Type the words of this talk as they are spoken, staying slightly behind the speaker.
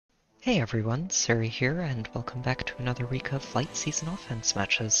Hey everyone, Sari here, and welcome back to another week of Light Season offense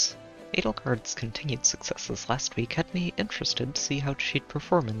matches. Edelgard's continued successes last week had me interested to see how she'd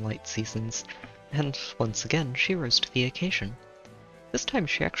perform in Light Seasons, and once again she rose to the occasion. This time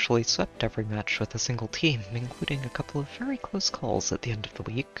she actually swept every match with a single team, including a couple of very close calls at the end of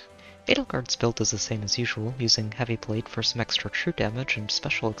the week. Edelgard's build is the same as usual, using Heavy Blade for some extra true damage and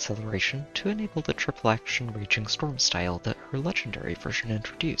special acceleration to enable the triple action Raging Storm style that her legendary version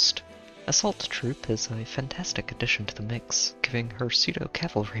introduced. Assault Troop is a fantastic addition to the mix, giving her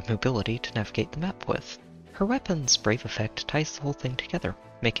pseudo-cavalry mobility to navigate the map with. Her weapon's Brave effect ties the whole thing together,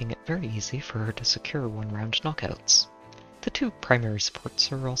 making it very easy for her to secure one-round knockouts. The two primary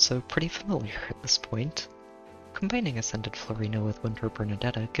supports are also pretty familiar at this point. Combining Ascended Florina with Winter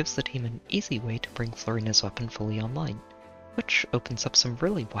Bernadetta gives the team an easy way to bring Florina's weapon fully online, which opens up some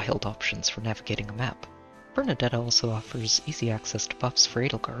really wild options for navigating a map. Bernadetta also offers easy access to buffs for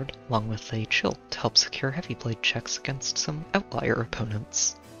Edelgard, along with a chill to help secure Heavy Blade checks against some outlier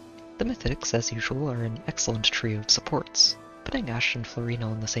opponents. The Mythics, as usual, are an excellent trio of supports. Putting Ashe and Florina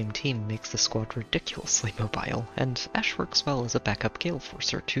on the same team makes the squad ridiculously mobile, and Ashe works well as a backup Gale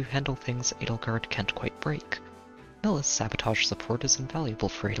Forcer to handle things Edelgard can't quite break. Milla's Sabotage support is invaluable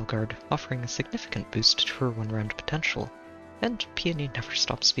for Edelgard, offering a significant boost to her one-round potential, and Peony never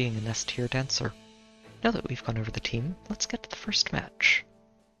stops being an S-tier dancer. Now that we've gone over the team, let's get to the first match.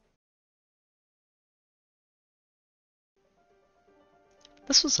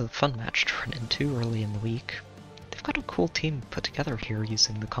 This was a fun match to run into early in the week. They've got a cool team put together here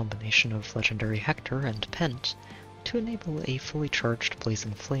using the combination of legendary Hector and Pent to enable a fully charged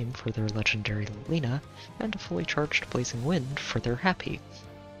Blazing Flame for their legendary Lilina and a fully charged Blazing Wind for their Happy.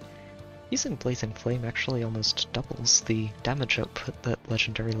 Using Blazing Flame actually almost doubles the damage output that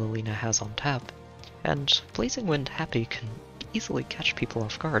legendary Lilina has on tap, and Blazing Wind Happy can easily catch people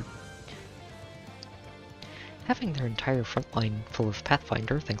off guard. Having their entire front line full of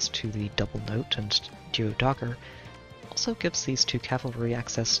Pathfinder thanks to the Double Note and Duo Dagger also gives these two cavalry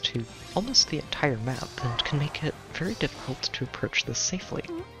access to almost the entire map and can make it very difficult to approach this safely.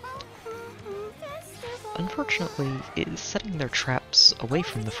 Unfortunately, setting their traps away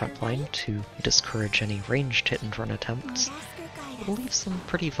from the front line to discourage any ranged hit-and-run attempts leaves them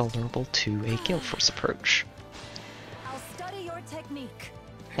pretty vulnerable to a Gale Force approach.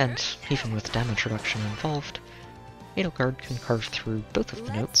 And even with damage reduction involved, Edelgard can carve through both of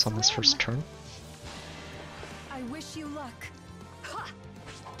the notes on this first turn.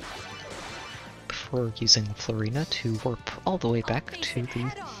 Before using Florina to warp all the way back to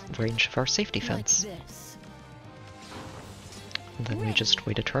the range of our safety fence. And then we just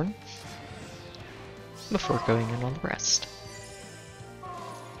wait a turn before going in on the rest.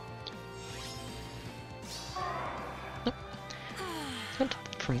 And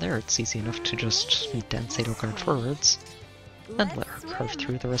from there it's easy enough to just dance Edelgard forwards and let her carve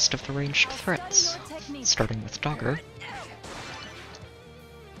through the rest of the ranged threats, starting with Dagger,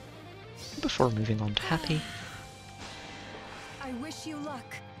 before moving on to Happy.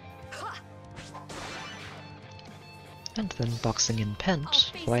 And then boxing in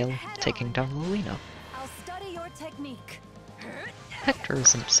Pent while taking down Lilina. Hector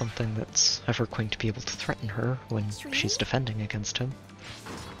isn't something that's ever going to be able to threaten her when she's defending against him.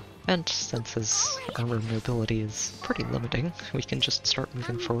 And since his armor mobility is pretty limiting, we can just start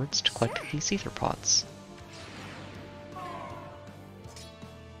moving forwards to collect these Aether pots.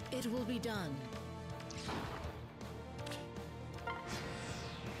 It will be done.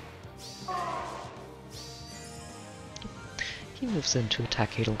 He moves in to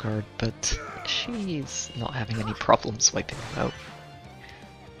attack Edelgard, but she's not having any problems wiping him out.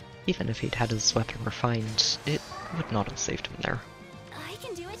 Even if he'd had his weapon refined, it would not have saved him there. I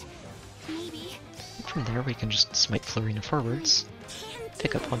can do it. Maybe. From there we can just smite Florina forwards,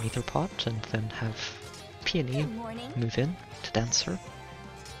 pick up one Aether pot, and then have Peony move in to dance her,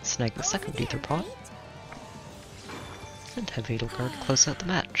 snag the second Aether pot, and have Edelgard close out the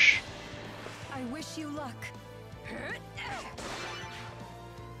match. I wish you luck.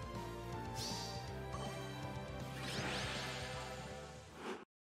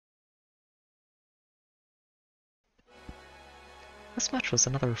 This match was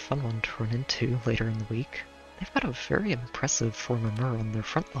another fun one to run into later in the week. They've got a very impressive Forma Mur on their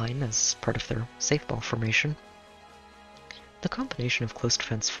front line as part of their safe ball formation. The combination of Close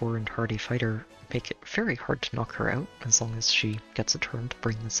Defense 4 and Hardy Fighter make it very hard to knock her out as long as she gets a turn to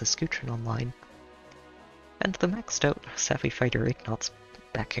bring the Saskuchin online. And the maxed out Savvy Fighter Ignatz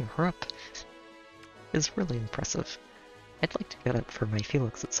backing her up is really impressive. I'd like to get it for my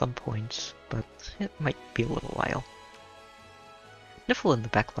Felix at some point, but it might be a little while. Niffle in the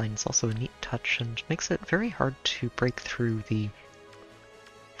backline is also a neat touch and makes it very hard to break through the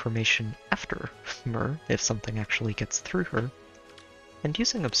formation after Myr if something actually gets through her. And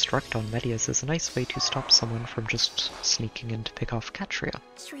using Obstruct on Medias is a nice way to stop someone from just sneaking in to pick off Catria.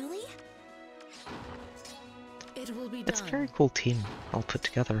 Truly? It will be It's a done. very cool team all put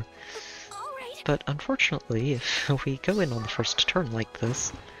together. All right. But unfortunately, if we go in on the first turn like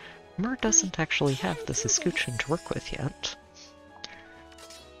this, Myr doesn't actually have this escutcheon to work with yet.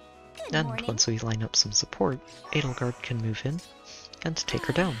 Good And morning. once we line up some support, Edelgard can move in and take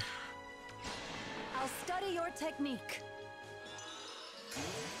her down. I'll study your technique.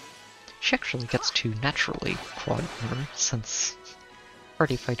 She actually gets to naturally quad Myr, since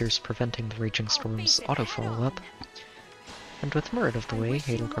Party Fighter's preventing the Raging Storm's auto-follow-up. And with Myr out of the way,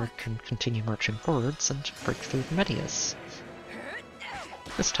 Edelgard can continue marching forwards and break through the Medias.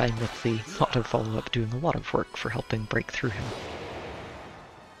 This time with the auto-follow-up doing a lot of work for helping break through him.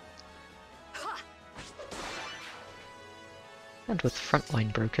 And with front line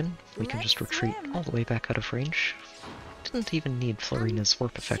broken, we can just retreat all the way back out of range. Didn't even need Florina's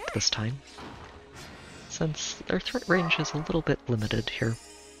warp effect this time, since their threat range is a little bit limited here,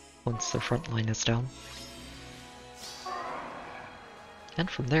 once their front line is down. And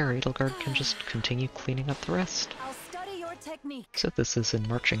from there, Edelgard can just continue cleaning up the rest. I'll study your technique. So this is in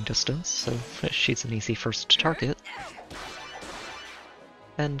marching distance, so she's an easy first target.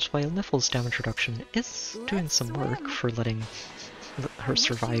 And while Niffle's damage reduction is doing some work for letting her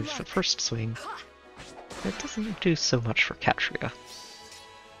survive the first swing, it doesn't do so much for Catria.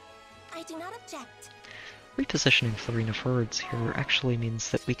 I do not object. Repositioning Florina forwards here actually means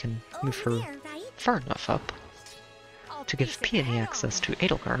that we can move her far enough up to give Peony access to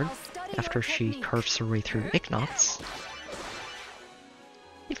Edelgard after she carves her way through Ignatz.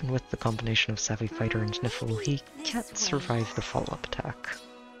 Even with the combination of Savvy Fighter and Niffle, he can't survive the follow-up attack.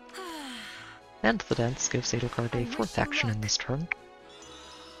 And the dance gives Edelgard a fourth action in this turn,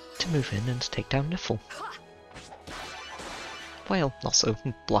 to move in and take down Niffle, while also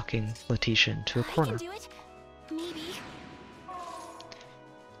blocking Letitia into a corner. I can do it. Maybe.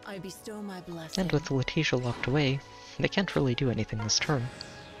 I bestow my blessing. And with Letitia locked away, they can't really do anything this turn.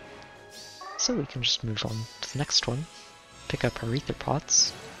 So we can just move on to the next one, pick up our Aether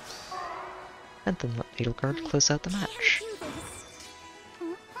Pots, and then let Edelgard close out the match.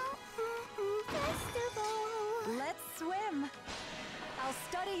 Let's swim. I'll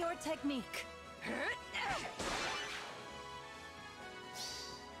study your technique.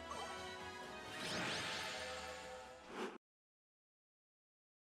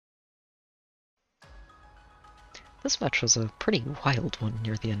 This match was a pretty wild one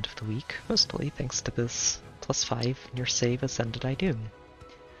near the end of the week, mostly thanks to this +5 near save ascended Idun.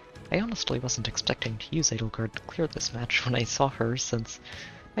 I honestly wasn't expecting to use Edelgard to clear this match when I saw her, since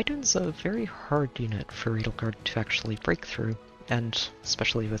Idun's a very hard unit for Edelgard to actually break through, and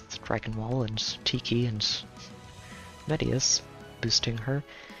especially with Dragon Wall and Tiki and Medius boosting her,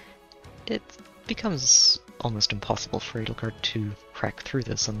 it becomes almost impossible for Edelgard to crack through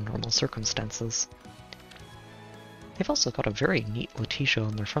this in normal circumstances. They've also got a very neat Letitia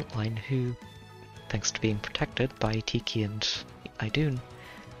on their front line who, thanks to being protected by Tiki and Idun,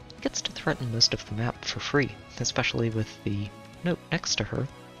 gets to threaten most of the map for free, especially with the note next to her,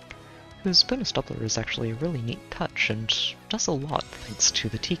 whose bonus doubler is actually a really neat touch and does a lot thanks to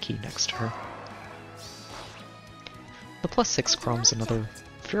the Tiki next to her. The +6 Crom's another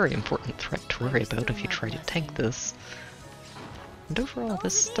very important threat to worry about if you try to tank this, and overall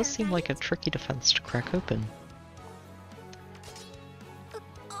this does seem like a tricky defense to crack open.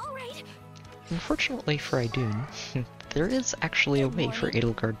 Unfortunately for Idun, there is actually a way for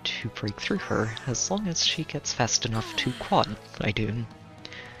Edelgard to break through her, as long as she gets fast enough to quad Idun.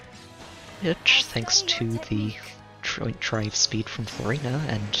 Which, thanks to the joint drive speed from Florina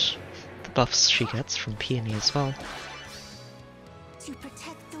and the buffs she gets from Peony as well,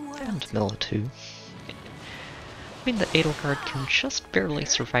 and Milla too, mean that Edelgard can just barely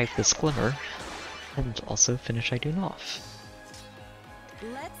survive this Glimmer, and also finish Idun off.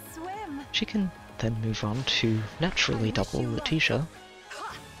 Let's swim. She can then move on to naturally double Letitia,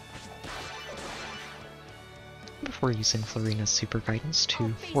 before using Florina's Super Guidance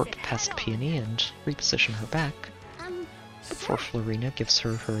to warp past Peony and reposition her back, before Florina gives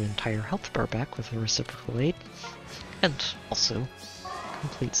her her entire health bar back with a reciprocal aid, and also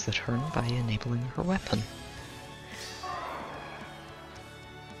completes the turn by enabling her weapon.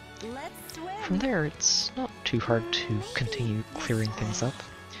 From there, it's not too hard to continue clearing things up.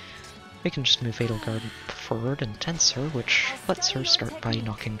 We can just move Edelgard forward and tense her, which lets her start by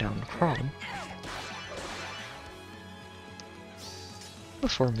knocking down Chrom.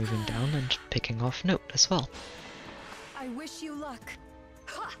 before moving down and picking off Note as well. I wish you luck.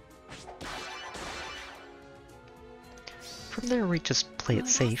 From there we just play it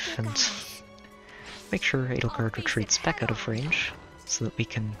safe and make sure Edelgard retreats back out of range, so that we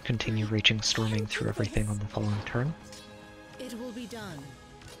can continue raging storming through everything on the following turn. It will be done.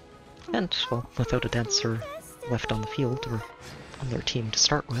 And, well, without a dancer left on the field, or on their team to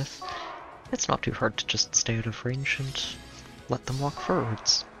start with, it's not too hard to just stay out of range and let them walk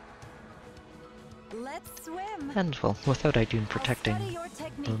forwards. Let's swim. And, well, without Idun protecting, Study your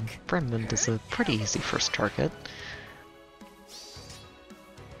technique. Bremund is a pretty easy first target.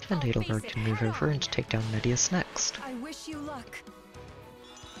 And Edelgard can move over and take down Medius next. I wish you luck.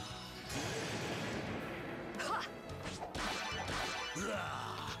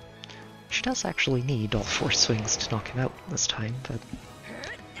 She does actually need all 4 swings to knock him out this time, but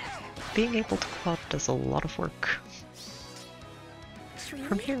being able to quad does a lot of work.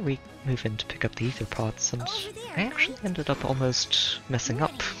 From here we move in to pick up the Aether pots, and I actually ended up almost messing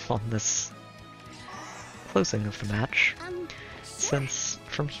up on this closing of the match, since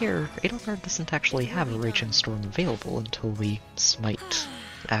from here Edelgard doesn't actually have a Raging Storm available until we smite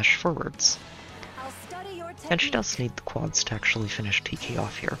Ashe forwards. I'll study your technique. And she does need the quads to actually finish TK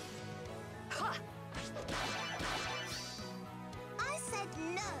off here. I said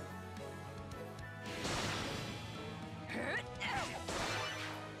no.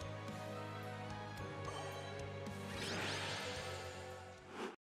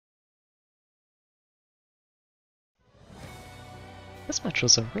 This match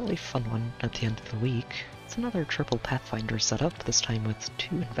was a really fun one at the end of the week. It's another triple Pathfinder setup, this time with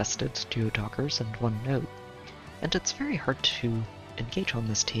 2 invested Duodoggers and 1 Note. And it's very hard to engage on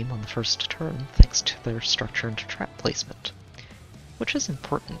this team on the first turn thanks to their structure and trap placement. Which is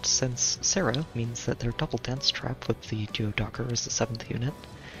important since Sarah means that their double dance trap with the Duodogger as the 7th unit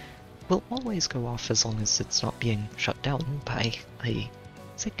will always go off as long as it's not being shut down by a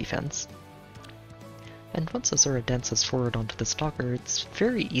safety fence. And once Azure dances forward onto this Dogger, it's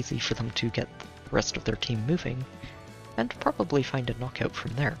very easy for them to get the rest of their team moving, and probably find a knockout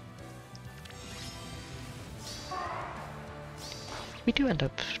from there. We do end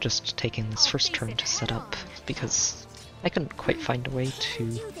up just taking this first turn to set up, because I couldn't quite find a way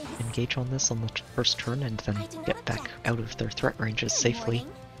to engage on this on the first turn and then get back out of their threat ranges safely.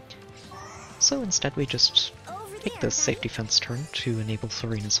 So instead we just take this safety fence turn to enable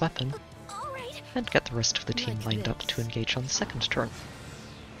Florina's weapon, and get the rest of the team lined up to engage on the second turn.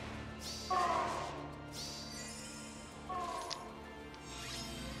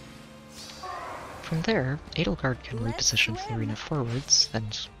 From there, Edelgard can reposition Florina forwards,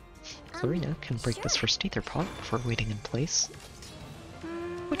 and Florina can break this first Aether pot before waiting in place,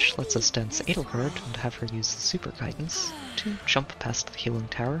 which lets us dance Edelgard and have her use the Super Guidance to jump past the healing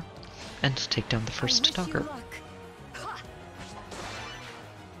tower and take down the first Dogger.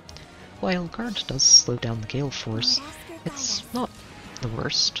 While Guard does slow down the Gale Force, it's not the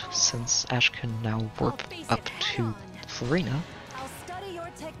worst, since Ashe can now warp up to Florina I'll study your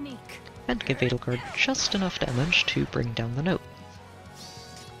technique. and give Edelgard just enough damage to bring down the Note.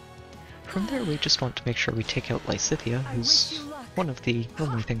 From there we just want to make sure we take out Lysithea, who's one of the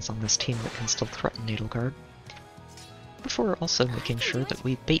only things on this team that can still threaten Edelgard, before also making sure that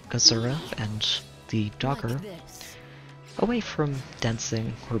we bait Azure and the Dogger away from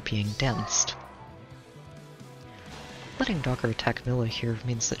dancing or being danced. Letting Dogger attack Milla here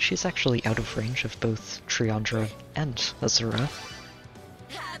means that she's actually out of range of both Triandra and Azure,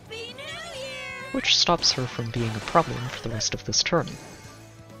 Happy New Year! which stops her from being a problem for the rest of this turn.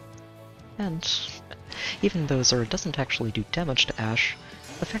 And even though Azure doesn't actually do damage to Ashe,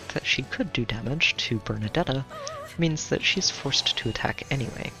 the fact that she could do damage to Bernadetta means that she's forced to attack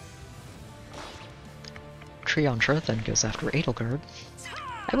anyway. Triandra then goes after Edelgard.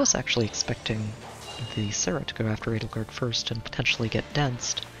 I was actually expecting the Sarah to go after Edelgard first and potentially get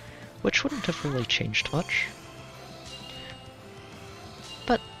danced, which wouldn't have really changed much.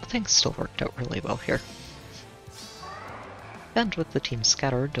 But things still worked out really well here. And with the team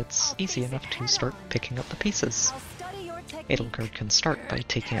scattered, it's easy enough to start picking up the pieces. I'll study your technique. Edelgard can start by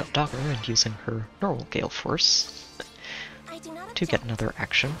taking out Dogger and using her normal Gale Force I do not to get another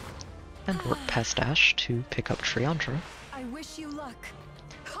action, and work past Ashe to pick up Triandra, I wish you luck.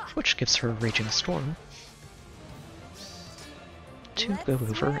 which gives her Raging Storm to go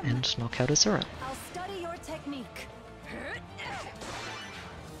over and knock out Azure. I'll study your technique.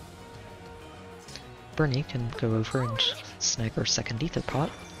 Bernie can go over and snag her second Aether pot,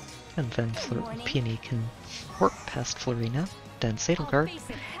 and then Peony can work past Florina, dance Edelgard, Face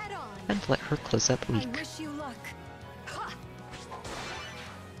it head on. and let her close out the I week. wish you luck.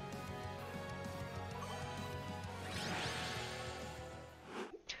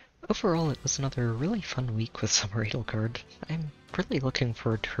 Overall, it was another really fun week with Summer Edelgard. I'm really looking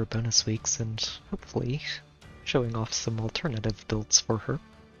forward to her bonus weeks and hopefully showing off some alternative builds for her.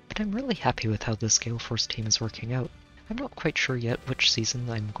 But I'm really happy with how this Gale Force team is working out. I'm not quite sure yet which season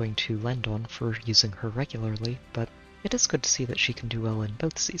I'm going to land on for using her regularly, but it is good to see that she can do well in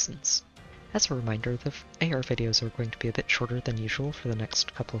both seasons. As a reminder, the AR videos are going to be a bit shorter than usual for the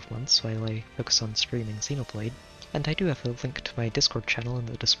next couple of months while I focus on streaming Xenoblade, and I do have a link to my Discord channel in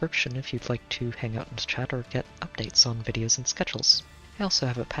the description if you'd like to hang out and chat or get updates on videos and schedules. I also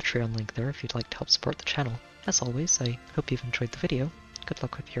have a Patreon link there if you'd like to help support the channel. As always, I hope you've enjoyed the video, good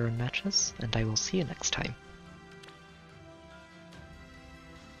luck with your own matches, and I will see you next time.